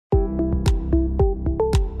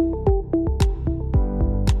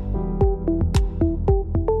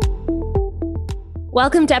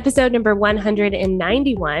Welcome to episode number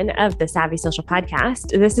 191 of the Savvy Social Podcast.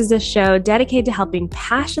 This is a show dedicated to helping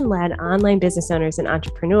passion-led online business owners and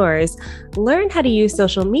entrepreneurs learn how to use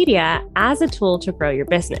social media as a tool to grow your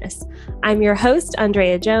business. I'm your host,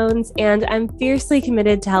 Andrea Jones, and I'm fiercely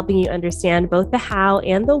committed to helping you understand both the how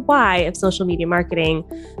and the why of social media marketing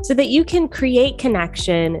so that you can create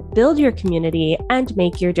connection, build your community, and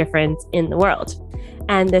make your difference in the world.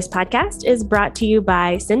 And this podcast is brought to you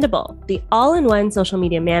by Sendable, the all-in-one social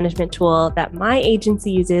media management tool that my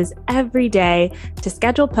agency uses every day to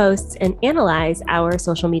schedule posts and analyze our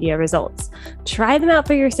social media results. Try them out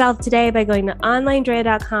for yourself today by going to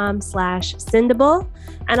onlinedrea.com/Sendable.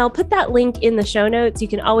 And I'll put that link in the show notes. You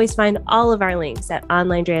can always find all of our links at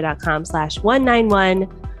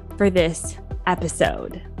onlinedrea.com/191 for this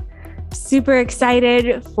episode. Super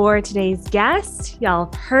excited for today's guest.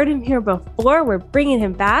 Y'all have heard him here before. We're bringing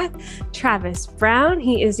him back. Travis Brown.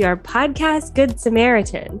 He is your podcast Good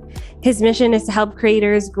Samaritan. His mission is to help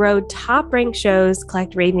creators grow top-ranked shows,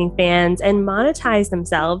 collect raving fans, and monetize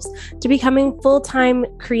themselves to becoming full-time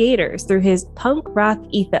creators through his punk rock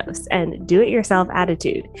ethos and do-it-yourself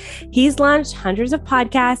attitude. He's launched hundreds of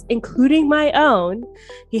podcasts, including my own.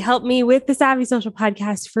 He helped me with the Savvy Social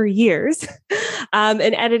Podcast for years and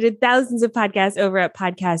edited thousands of podcasts over at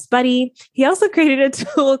Podcast Buddy. He also created a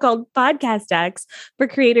tool called Podcast X for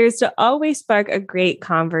creators to always spark a great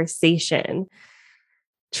conversation.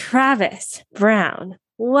 Travis Brown,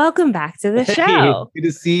 welcome back to the show. Good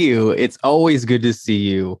to see you. It's always good to see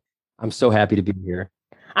you. I'm so happy to be here.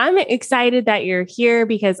 I'm excited that you're here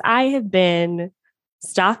because I have been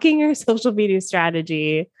stalking your social media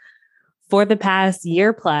strategy for the past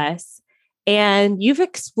year plus. And you've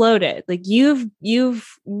exploded. Like you've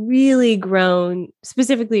really grown,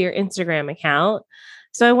 specifically your Instagram account.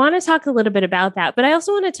 So I want to talk a little bit about that, but I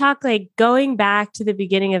also want to talk like going back to the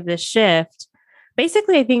beginning of this shift.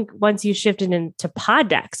 Basically, I think once you shifted into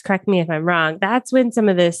Poddex, correct me if I'm wrong, that's when some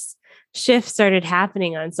of this shift started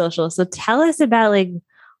happening on social. So tell us about like,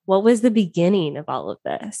 what was the beginning of all of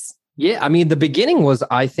this? Yeah, I mean, the beginning was,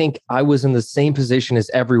 I think I was in the same position as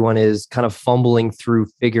everyone is, kind of fumbling through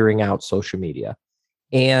figuring out social media.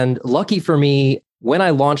 And lucky for me, when I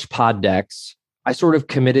launched Poddex, I sort of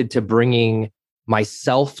committed to bringing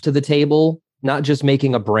myself to the table, not just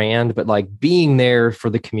making a brand, but like being there for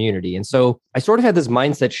the community. And so I sort of had this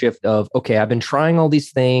mindset shift of, okay, I've been trying all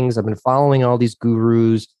these things, I've been following all these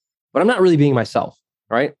gurus, but I'm not really being myself,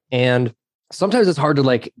 right? And sometimes it's hard to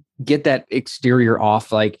like get that exterior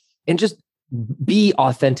off, like, and just be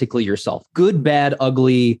authentically yourself. Good, bad,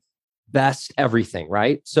 ugly, best, everything,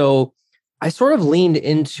 right? So I sort of leaned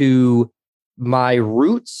into my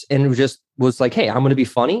roots and just was like, hey, I'm going to be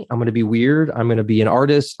funny. I'm going to be weird. I'm going to be an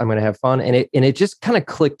artist. I'm going to have fun. And it just kind of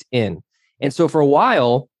clicked in. And so for a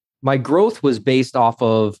while, my growth was based off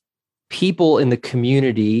of people in the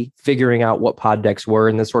community figuring out what Poddex were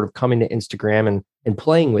and then sort of coming to Instagram and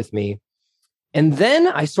playing with me. And then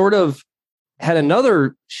I sort of had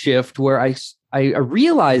another shift where I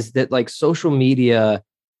realized that like social media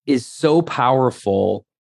is so powerful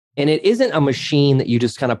and it isn't a machine that you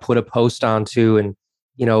just kind of put a post onto and,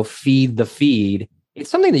 you know, feed the feed.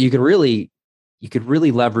 It's something that you could really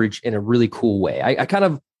leverage in a really cool way. I kind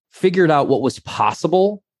of figured out what was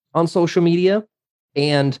possible on social media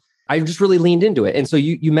and I just really leaned into it. And so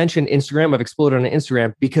you mentioned Instagram. I've exploded on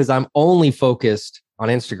Instagram because I'm only focused on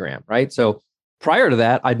Instagram, right? So prior to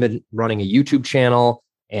that, I'd been running a YouTube channel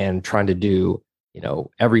and trying to do, you know,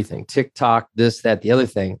 everything, TikTok, this, that, the other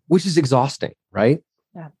thing, which is exhausting, right?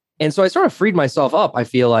 Yeah. And so I sort of freed myself up. I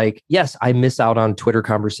feel like, yes, I miss out on Twitter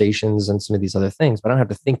conversations and some of these other things, but I don't have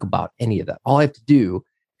to think about any of that. All I have to do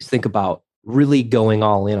is think about really going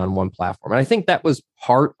all in on one platform. And I think that was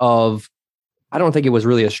part of, I don't think it was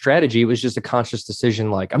really a strategy. It was just a conscious decision.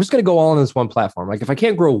 Like, I'm just going to go all in this one platform. Like, if I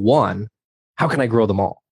can't grow one, how can I grow them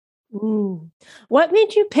all? Ooh. What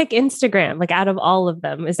made you pick Instagram, like out of all of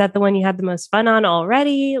them? Is that the one you had the most fun on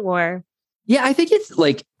already, or? Yeah, I think it's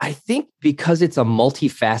like, I think because it's a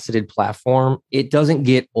multifaceted platform, it doesn't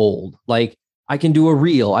get old. Like I can do a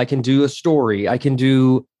reel, I can do a story, I can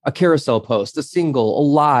do a carousel post, a single, a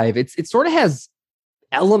live. It sort of has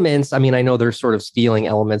elements. I mean, I know they're sort of stealing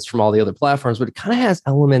elements from all the other platforms, but it kind of has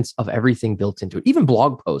elements of everything built into it. Even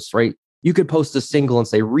blog posts, right? You could post a single and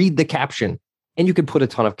say, read the caption. And you could put a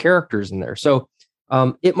ton of characters in there. So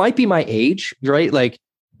it might be my age, right? Like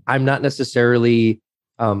I'm not necessarily,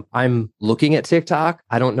 I'm looking at TikTok.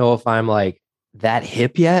 I don't know if I'm like that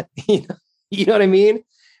hip yet. You know what I mean?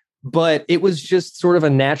 But it was just sort of a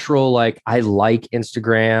natural, like, I like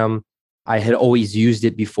Instagram. I had always used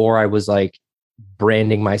it before I was like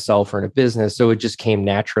branding myself or in a business. So it just came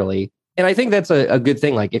naturally. And I think that's a good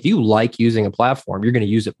thing. Like if you like using a platform, you're going to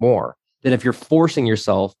use it more than if you're forcing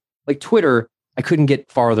yourself. Like Twitter, I couldn't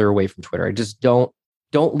get farther away from Twitter. I just don't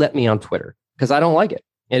let me on Twitter because I don't like it.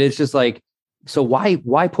 And it's just like, so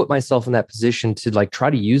why put myself in that position to like try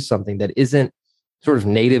to use something that isn't sort of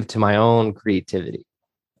native to my own creativity?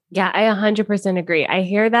 Yeah, I 100% agree. I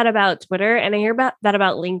hear that about Twitter and I hear about that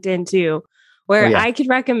about LinkedIn too, where I could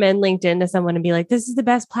recommend LinkedIn to someone and be like, this is the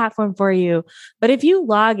best platform for you. But if you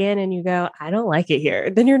log in and you go, I don't like it here,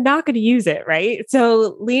 then you're not going to use it, right?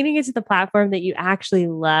 So leaning into the platform that you actually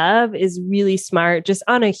love is really smart, just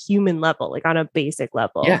on a human level, like on a basic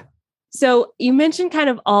level. Yeah. So you mentioned kind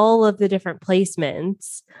of all of the different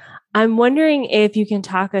placements. I'm wondering if you can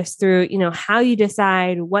talk us through, how you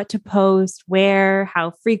decide what to post, where,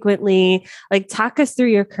 how frequently, like talk us through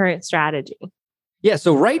your current strategy. Yeah.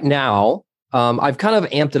 So right now, I've kind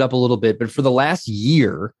of amped it up a little bit, but for the last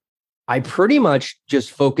year, I pretty much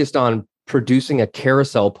just focused on producing a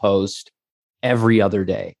carousel post every other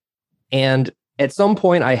day. And at some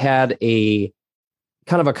point I had a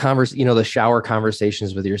kind of a the shower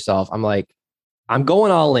conversations with yourself. I'm like, I'm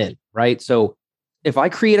going all in, right? So if I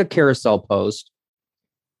create a carousel post,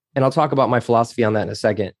 and I'll talk about my philosophy on that in a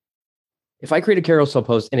second. If I create a carousel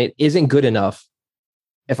post and it isn't good enough,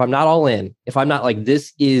 if I'm not all in, if I'm not like,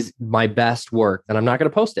 this is my best work, then I'm not going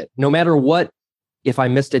to post it. No matter what, if I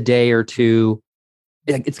missed a day or two,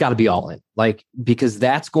 it's got to be all in, like, because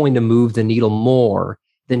that's going to move the needle more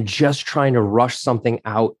than just trying to rush something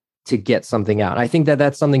out to get something out. And I think that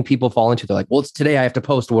that's something people fall into. They're like, well, it's today, I have to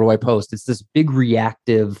post. What do I post? It's this big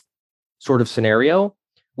reactive sort of scenario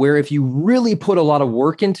where if you really put a lot of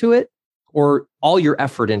work into it or all your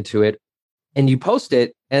effort into it and you post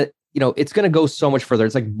it, and it's going to go so much further.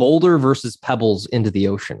 It's like boulder versus pebbles into the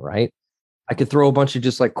ocean, right? I could throw a bunch of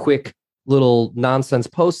just like quick little nonsense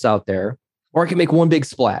posts out there, or I can make one big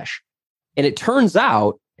splash. And it turns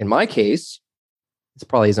out, in my case, this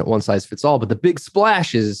probably isn't one size fits all, but the big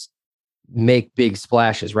splashes make big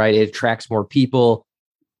splashes, right? It attracts more people.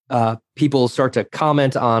 People start to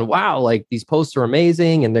comment on, wow, like these posts are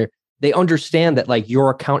amazing. And they understand that like your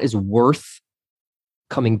account is worth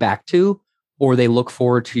coming back to, or they look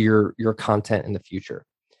forward to your content in the future.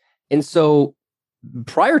 And so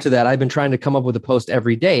prior to that, I've been trying to come up with a post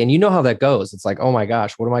every day. And you know how that goes. It's like, oh my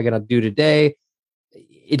gosh, what am I going to do today?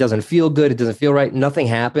 It doesn't feel good. It doesn't feel right. Nothing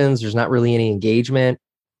happens. There's not really any engagement.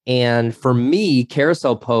 And for me,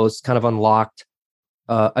 carousel posts kind of unlocked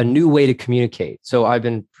a new way to communicate. So I've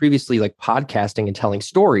been previously like podcasting and telling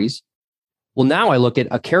stories. Well, now I look at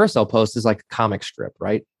a carousel post as like a comic strip,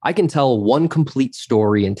 right? I can tell one complete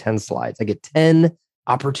story in 10 slides. I get 10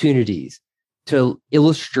 opportunities to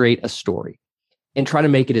illustrate a story and try to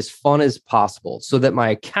make it as fun as possible so that my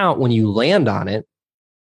account, when you land on it,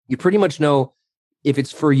 you pretty much know if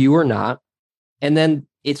it's for you or not. And then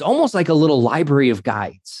it's almost like a little library of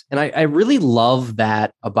guides. And I really love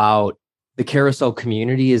that about the carousel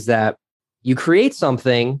community, is that you create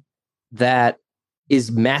something that is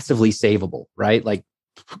massively savable, right? Like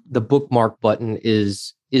the bookmark button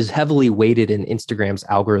is heavily weighted in Instagram's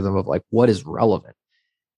algorithm of like what is relevant.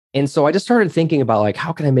 And so I just started thinking about like,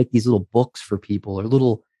 how can I make these little books for people or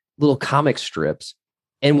little comic strips?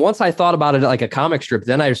 And once I thought about it like a comic strip,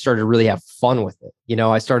 then I started to really have fun with it.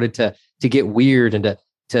 I started to get weird and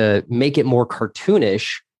to make it more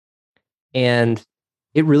cartoonish. And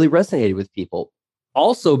it really resonated with people.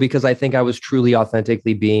 Also, because I think I was truly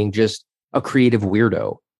authentically being just a creative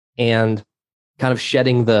weirdo and kind of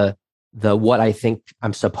shedding the what I think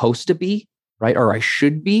I'm supposed to be, right? Or I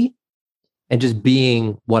should be, and just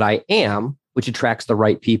being what I am, which attracts the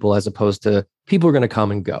right people as opposed to people are going to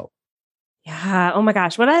come and go. Yeah. Oh my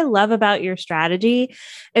gosh. What I love about your strategy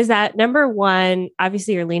is that number one,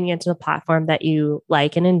 obviously you're leaning into the platform that you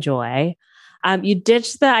like and enjoy. You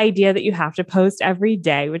ditch the idea that you have to post every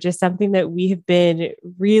day, which is something that we have been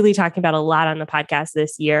really talking about a lot on the podcast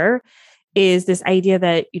this year, is this idea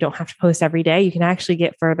that you don't have to post every day. You can actually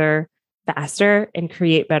get further faster and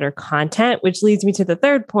create better content, which leads me to the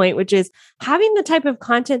third point, which is having the type of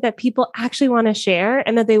content that people actually want to share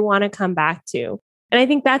and that they want to come back to. And I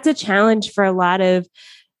think that's a challenge for a lot of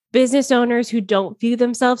business owners who don't view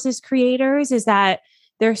themselves as creators, is that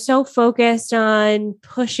they're so focused on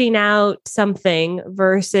pushing out something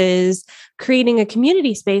versus creating a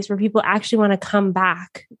community space where people actually want to come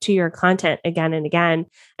back to your content again and again.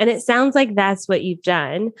 And it sounds like that's what you've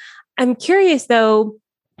done. I'm curious though,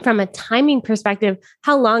 from a timing perspective,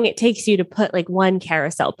 how long it takes you to put like one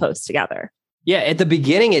carousel post together. Yeah. At the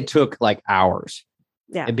beginning, it took like hours.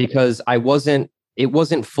 Yeah. Because it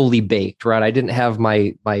wasn't fully baked, right? I didn't have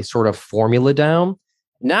my sort of formula down.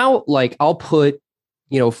 Now, like I'll put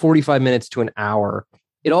 45 minutes to an hour.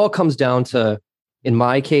 It all comes down to, in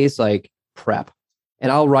my case, like prep.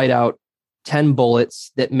 And I'll write out 10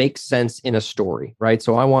 bullets that make sense in a story, right?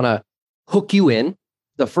 So I want to hook you in.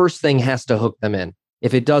 The first thing has to hook them in.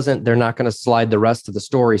 If it doesn't, they're not going to slide the rest of the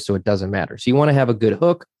story, so it doesn't matter. So you want to have a good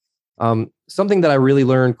hook. Something that I really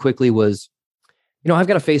learned quickly was, I've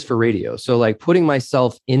got a face for radio. So like putting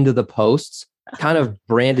myself into the posts kind of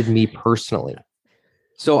branded me personally.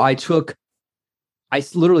 So I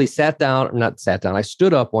literally I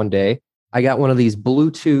stood up one day. I got one of these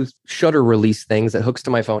Bluetooth shutter release things that hooks to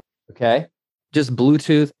my phone. Okay. Just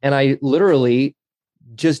Bluetooth. And I literally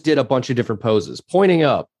just did a bunch of different poses, pointing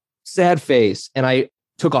up, sad face. And I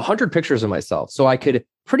took 100 pictures of myself. So I could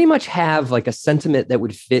pretty much have like a sentiment that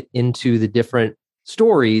would fit into the different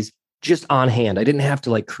stories just on hand. I didn't have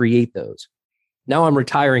to like create those. Now I'm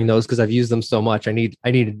retiring those because I've used them so much. I need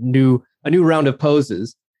a new round of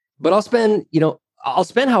poses. But I'll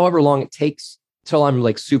spend however long it takes till I'm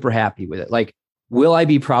like super happy with it. Like, will I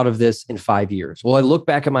be proud of this in 5 years? Will I look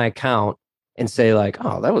back at my account and say like,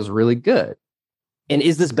 oh, that was really good? And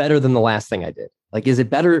is this better than the last thing I did? Like, is it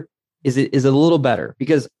better? Is it a little better?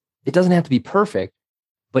 Because it doesn't have to be perfect,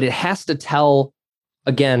 but it has to tell,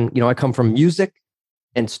 again, I come from music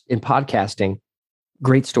and in podcasting,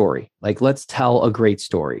 great story. Like, let's tell a great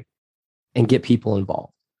story and get people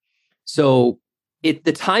involved. So the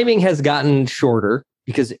timing has gotten shorter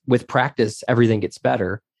because with practice, everything gets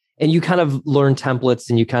better. And you kind of learn templates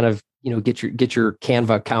and you kind of, get your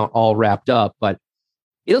Canva account all wrapped up. But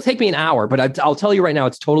it'll take me an hour, but I'll tell you right now,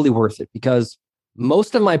 it's totally worth it because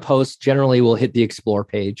most of my posts generally will hit the explore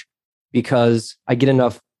page because I get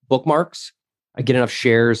enough bookmarks, I get enough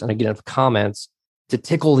shares, and I get enough comments to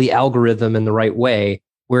tickle the algorithm in the right way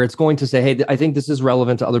where it's going to say, hey, I think this is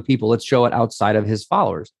relevant to other people. Let's show it outside of his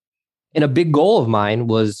followers. And a big goal of mine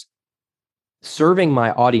was serving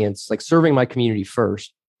my audience, like serving my community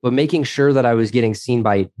first, but making sure that I was getting seen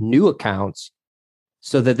by new accounts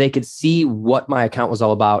so that they could see what my account was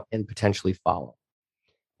all about and potentially follow.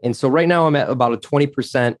 And so right now I'm at about a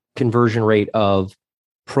 20% conversion rate of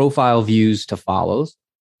profile views to follows,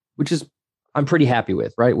 which is, I'm pretty happy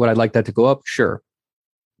with, right? Would I like that to go up? Sure.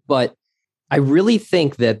 But I really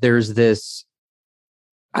think that there's this,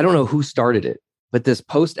 I don't know who started it, but this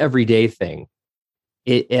post every day thing,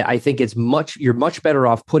 I think you're much better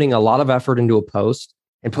off putting a lot of effort into a post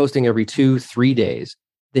and posting every 2-3 days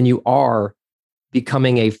than you are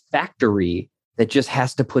becoming a factory that just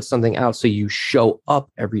has to put something out so you show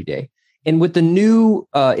up every day. And with the new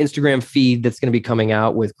Instagram feed that's going to be coming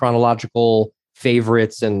out with chronological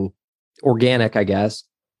favorites and organic, I guess,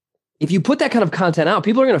 if you put that kind of content out,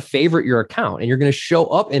 people are going to favorite your account and you're going to show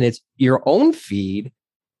up in your own feed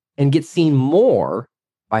and get seen more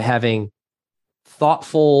by having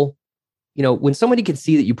thoughtful, when somebody can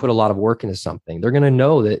see that you put a lot of work into something, they're going to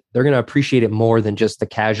know that they're going to appreciate it more than just the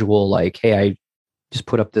casual, like, hey, I just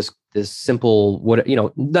put up this simple,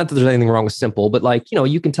 not that there's anything wrong with simple, but like,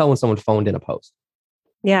 you can tell when someone phoned in a post.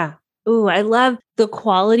 Yeah. Ooh, I love the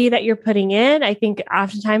quality that you're putting in. I think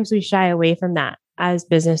oftentimes we shy away from that as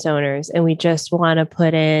business owners and we just want to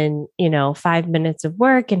put in, 5 minutes of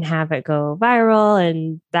work and have it go viral.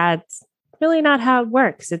 And that's really not how it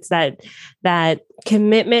works. It's that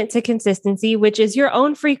commitment to consistency, which is your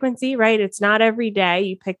own frequency, right? It's not every day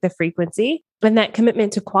you pick the frequency, and that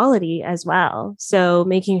commitment to quality as well. So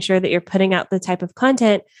making sure that you're putting out the type of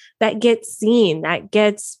content that gets seen, that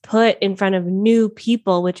gets put in front of new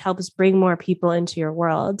people, which helps bring more people into your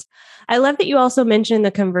world. I love that you also mentioned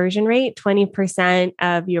the conversion rate, 20%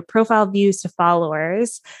 of your profile views to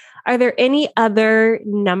followers. Are there any other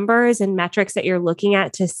numbers and metrics that you're looking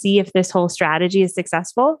at to see if this whole strategy is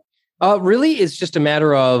successful? Really, it's just a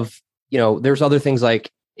matter of, there's other things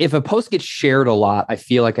like if a post gets shared a lot, I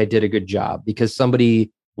feel like I did a good job because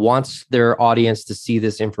somebody wants their audience to see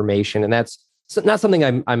this information. And that's not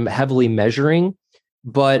something I'm heavily measuring,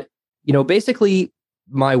 but, basically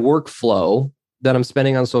my workflow that I'm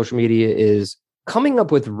spending on social media is coming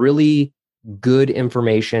up with really good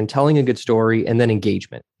information, telling a good story, and then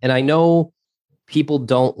engagement. And I know people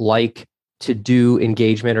don't like to do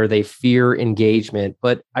engagement or they fear engagement,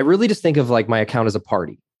 but I really just think of like my account as a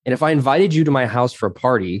party. And if I invited you to my house for a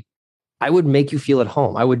party, I would make you feel at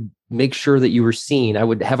home. I would make sure that you were seen. I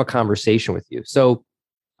would have a conversation with you. So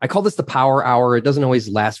I call this the power hour. It doesn't always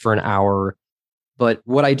last for an hour, but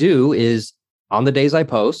what I do is on the days I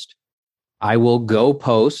post, I will go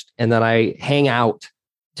post and then I hang out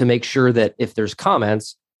to make sure that if there's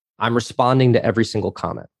comments, I'm responding to every single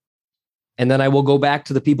comment. And then I will go back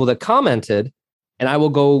to the people that commented and I will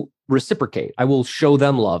go reciprocate. I will show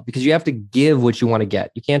them love because you have to give what you want to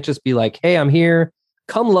get. You can't just be like, hey, I'm here,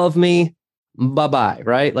 come love me, bye-bye,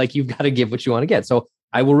 right? Like you've got to give what you want to get. So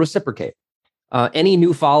I will reciprocate. Any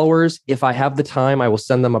new followers, if I have the time, I will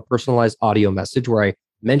send them a personalized audio message where I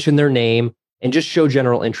mention their name and just show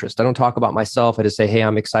general interest. I don't talk about myself. I just say, hey,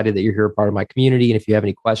 I'm excited that you're here, part of my community. And if you have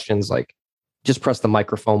any questions, like just press the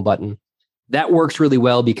microphone button. That works really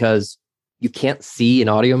well because you can't see an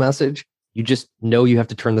audio message. You just know you have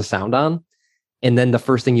to turn the sound on. And then the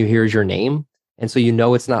first thing you hear is your name. And so you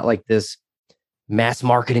know it's not like this mass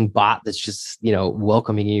marketing bot that's just,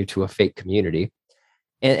 welcoming you to a fake community.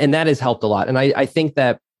 And that has helped a lot. And I think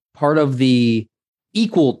that part of the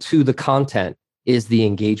equal to the content is the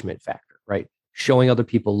engagement factor, right? Showing other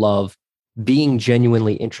people love, being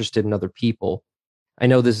genuinely interested in other people. I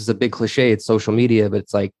know this is a big cliche, it's social media, but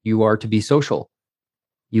it's like you are to be social.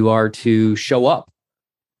 You are to show up.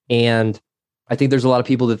 And I think there's a lot of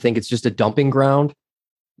people that think it's just a dumping ground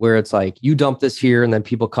where it's like you dump this here and then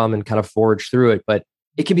people come and kind of forage through it. But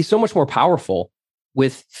it can be so much more powerful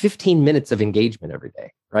with 15 minutes of engagement every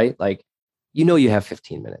day, right? Like, you have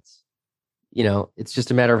 15 minutes. It's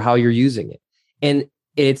just a matter of how you're using it. And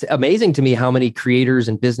it's amazing to me how many creators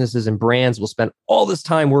and businesses and brands will spend all this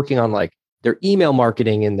time working on like their email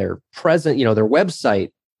marketing and their present, their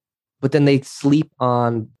website, but then they sleep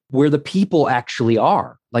on where the people actually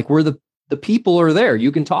are, like where the people are there.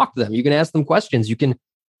 You can talk to them, you can ask them questions, you can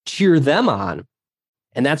cheer them on.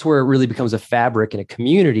 And that's where it really becomes a fabric and a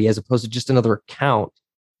community as opposed to just another account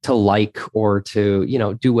to like or to,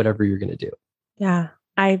 do whatever you're going to do. Yeah,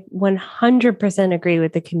 I 100% agree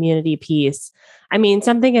with the community piece. I mean,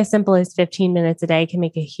 something as simple as 15 minutes a day can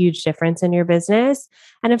make a huge difference in your business.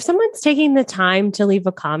 And if someone's taking the time to leave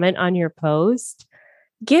a comment on your post,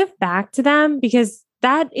 give back to them because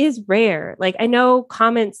that is rare. Like I know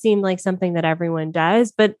comments seem like something that everyone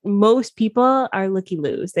does, but most people are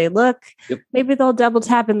looky-loos. They look, maybe they'll double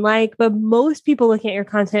tap and like, but most people looking at your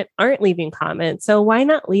content aren't leaving comments. So why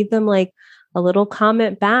not leave them like a little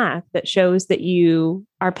comment back that shows that you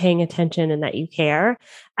are paying attention and that you care?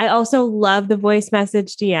 I also love the voice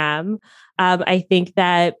message DM. I think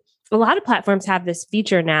that a lot of platforms have this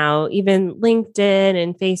feature now, even LinkedIn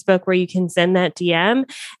and Facebook, where you can send that DM.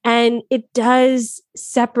 And it does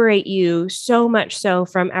separate you so much so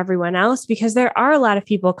from everyone else because there are a lot of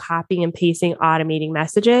people copying and pasting, automating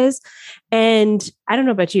messages. And I don't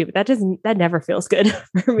know about you, but that never feels good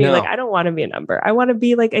for me. No. Like, I don't want to be a number. I want to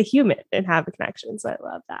be like a human and have a connection. So I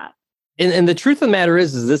love that. And the truth of the matter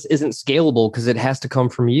is this isn't scalable because it has to come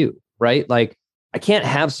from you, right? Like, I can't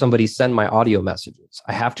have somebody send my audio messages.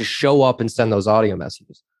 I have to show up and send those audio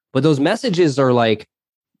messages. But those messages are like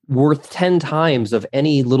worth 10 times of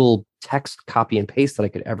any little text copy and paste that I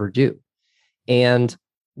could ever do. And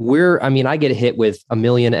I get hit with a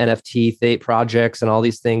million NFT projects and all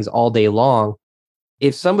these things all day long.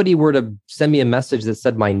 If somebody were to send me a message that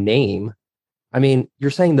said my name,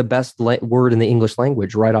 you're saying the best word in the English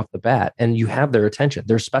language right off the bat, and you have their attention.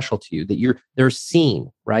 They're special to you, that they're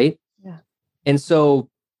seen, right? Yeah. And so,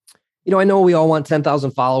 I know we all want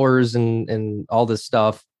 10,000 followers and all this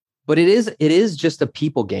stuff, but it is just a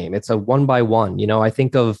people game. It's a one by one. I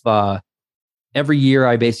think of every year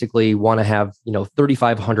I basically want to have,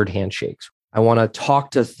 3,500 handshakes. I want to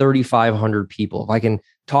talk to 3,500 people. If I can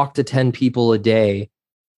talk to 10 people a day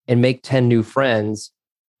and make 10 new friends,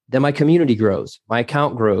 then my community grows, my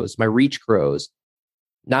account grows, my reach grows.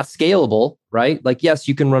 Not scalable, right? Like, yes,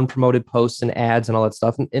 you can run promoted posts and ads and all that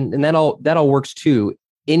stuff. And that all works too,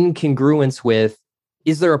 in congruence with,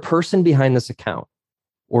 is there a person behind this account?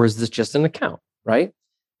 Or is this just an account, right?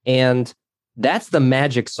 And that's the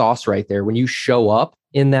magic sauce right there. When you show up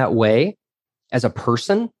in that way as a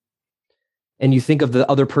person, and you think of the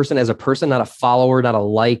other person as a person, not a follower, not a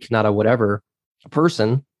like, not a whatever, a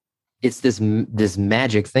person, it's this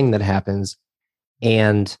magic thing that happens.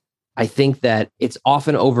 And I think that it's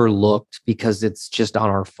often overlooked because it's just on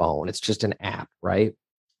our phone. It's just an app, right?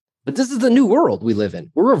 But this is the new world we live in.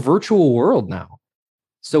 We're a virtual world now.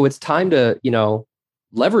 So it's time to,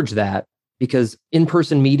 leverage that, because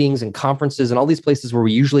in-person meetings and conferences and all these places where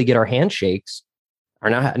we usually get our handshakes are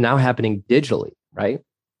now happening digitally, right?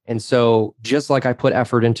 And so just like I put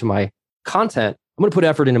effort into my content, I'm going to put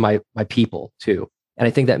effort into my people too. And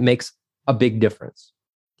I think that makes a big difference.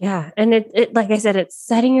 Yeah. And it, like I said, it's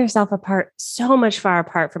setting yourself apart so much far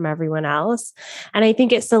apart from everyone else. And I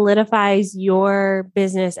think it solidifies your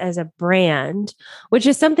business as a brand, which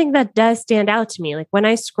is something that does stand out to me. Like when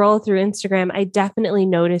I scroll through Instagram, I definitely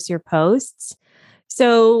notice your posts.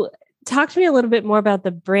 So talk to me a little bit more about the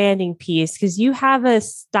branding piece, because you have a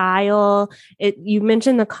style. You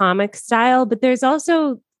mentioned the comic style, but there's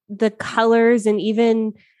also the colors and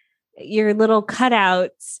even your little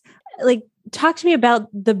cutouts. Like, talk to me about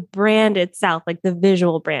the brand itself, like the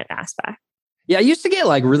visual brand aspect. Yeah, I used to get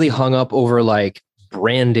like really hung up over like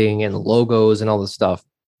branding and logos and all this stuff.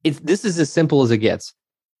 This is as simple as it gets.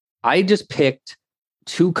 I just picked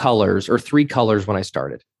 2 colors or 3 colors when I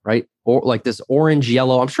started, right? Or like this orange,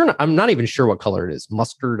 yellow. I'm not even sure what color it is.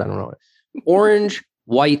 Mustard, I don't know. Orange,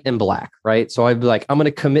 white, and black, right? So I'd be like, I'm going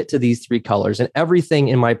to commit to these 3 colors, and everything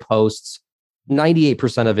in my posts,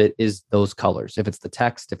 98% of it is those colors. If it's the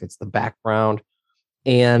text, if it's the background.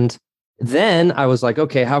 And then I was like,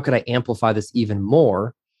 okay, how could I amplify this even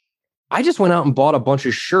more? I just went out and bought a bunch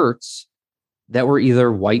of shirts that were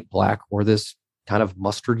either white, black, or this kind of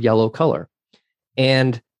mustard yellow color.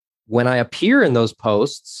 And when I appear in those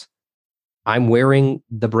posts, I'm wearing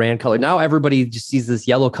the brand color. Now everybody just sees this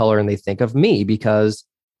yellow color and they think of me because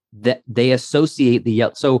they associate the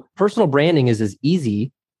yellow. So personal branding is as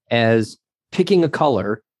easy as picking a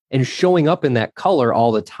color and showing up in that color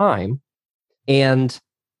all the time. And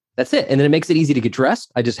that's it. And then it makes it easy to get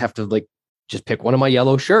dressed. I just have to just pick one of my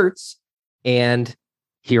yellow shirts and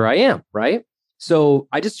here I am, right? So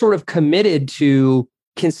I just sort of committed to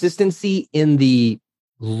consistency in the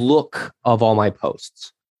look of all my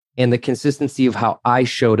posts and the consistency of how I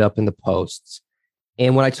showed up in the posts.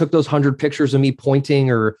 And when I took those 100 pictures of me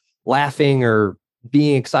pointing or laughing or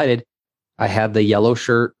being excited, I had the yellow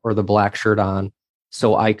shirt or the black shirt on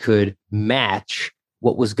so I could match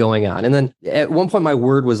what was going on. And then at one point, my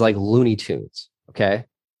word was like Looney Tunes. Okay.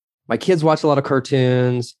 My kids watch a lot of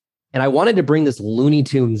cartoons and I wanted to bring this Looney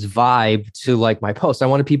Tunes vibe to like my posts. I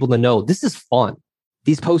wanted people to know this is fun.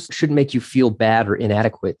 These posts shouldn't make you feel bad or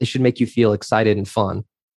inadequate. They should make you feel excited and fun,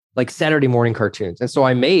 like Saturday morning cartoons. And so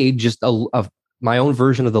I made just my own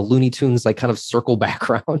version of the Looney Tunes, like kind of circle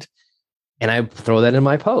background. And I throw that in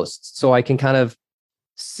my posts so I can kind of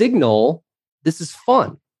signal this is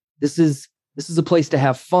fun. This is a place to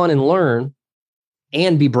have fun and learn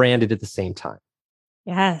and be branded at the same time.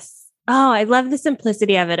 Yes. Oh, I love the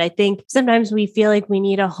simplicity of it. I think sometimes we feel like we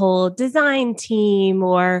need a whole design team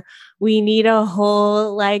or we need a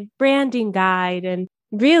whole like branding guide, and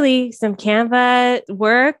really some Canva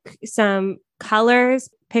work, some colors,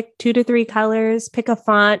 pick 2 to 3 colors, pick a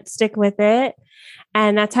font, stick with it.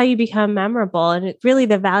 And that's how you become memorable. And really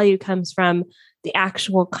the value comes from the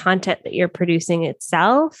actual content that you're producing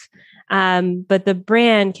itself. But the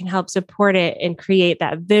brand can help support it and create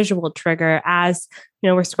that visual trigger. As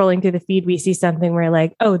we're scrolling through the feed, we see something we're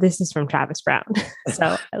like, oh, this is from Travis Brown.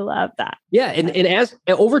 So I love that. Yeah. And as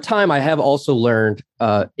over time, I have also learned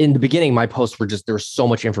in the beginning, my posts were there was so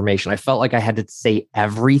much information. I felt like I had to say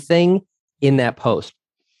everything in that post.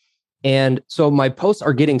 And so my posts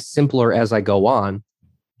are getting simpler as I go on.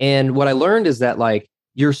 And what I learned is that like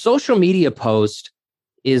your social media post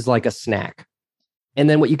is like a snack. And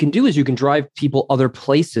then what you can do is you can drive people other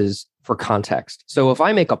places for context. So if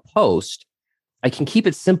I make a post, I can keep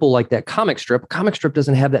it simple like that comic strip. A comic strip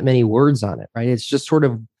doesn't have that many words on it, right? It's just sort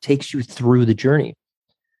of takes you through the journey.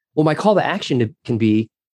 Well, my call to action can be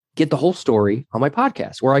get the whole story on my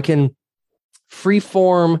podcast, where I can free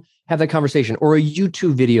form have that conversation, or a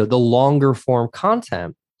YouTube video, the longer form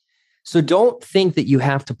content. So don't think that you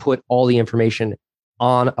have to put all the information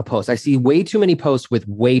on a post. I see way too many posts with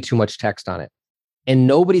way too much text on it. And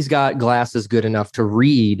nobody's got glasses good enough to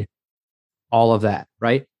read all of that,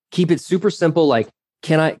 right? Keep it super simple. Like,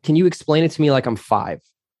 can you explain it to me like I'm 5,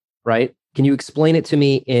 right? Can you explain it to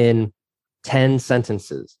me in 10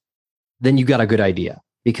 sentences? Then you got a good idea,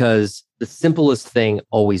 because the simplest thing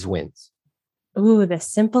always wins. Ooh, the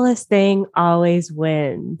simplest thing always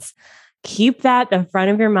wins. Keep that in front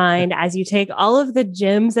of your mind as you take all of the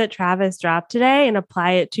gems that Travis dropped today and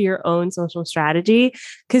apply it to your own social strategy,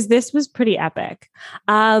 because this was pretty epic.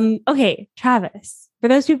 Okay, Travis, for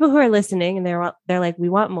those people who are listening and they're like, we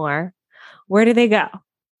want more, where do they go?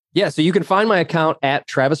 Yeah, so you can find my account at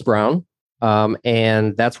Travis Brown,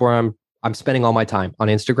 and that's where I'm spending all my time on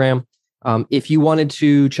Instagram. If you wanted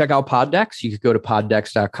to check out Poddex, you could go to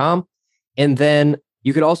poddex.com, and then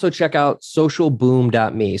you could also check out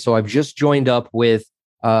socialboom.me. So I've just joined up with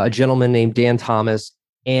a gentleman named Dan Thomas,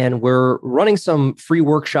 and we're running some free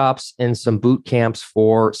workshops and some boot camps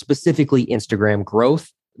for specifically Instagram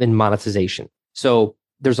growth and monetization. So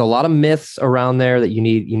there's a lot of myths around there that you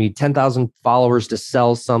need 10,000 followers to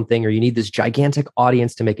sell something, or you need this gigantic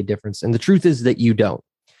audience to make a difference. And the truth is that you don't.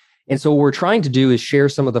 And so what we're trying to do is share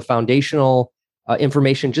some of the foundational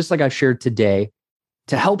information, just like I've shared today,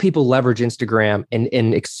 to help people leverage Instagram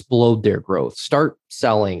and explode their growth, start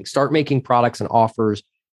selling, start making products and offers,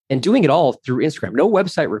 and doing it all through Instagram. No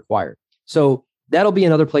website required. So that'll be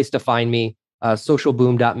another place to find me,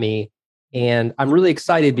 socialboom.me. And I'm really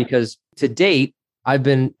excited because to date, I've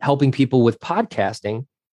been helping people with podcasting,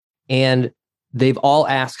 and they've all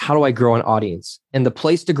asked, how do I grow an audience? And the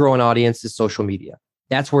place to grow an audience is social media.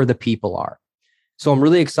 That's where the people are. So I'm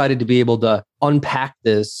really excited to be able to unpack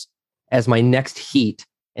this as my next heat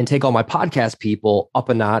and take all my podcast people up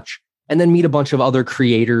a notch, and then meet a bunch of other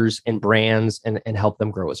creators and brands and help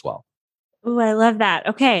them grow as well. Oh, I love that.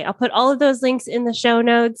 Okay. I'll put all of those links in the show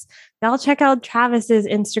notes. Y'all check out Travis's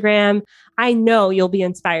Instagram. I know you'll be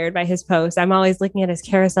inspired by his posts. I'm always looking at his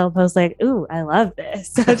carousel posts like, ooh, I love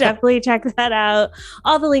this. So definitely check that out.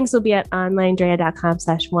 All the links will be at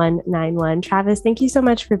onlinedrea.com/191. Travis, thank you so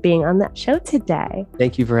much for being on that show today.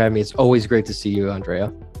 Thank you for having me. It's always great to see you,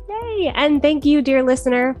 Andrea. And thank you, dear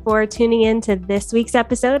listener, for tuning in to this week's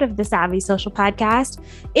episode of the Savvy Social Podcast.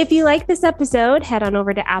 If you like this episode, head on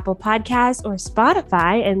over to Apple Podcasts or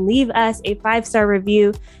Spotify and leave us a 5-star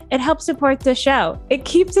review. It helps support the show. It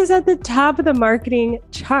keeps us at the top of the marketing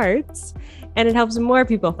charts, and it helps more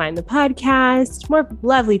people find the podcast, more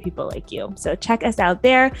lovely people like you. So check us out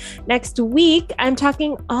there. Next week, I'm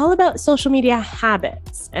talking all about social media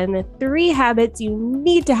habits and the 3 habits you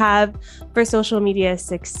need to have for social media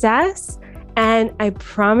success. And I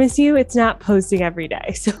promise you, it's not posting every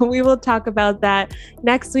day. So we will talk about that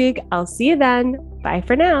next week. I'll see you then. Bye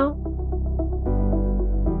for now.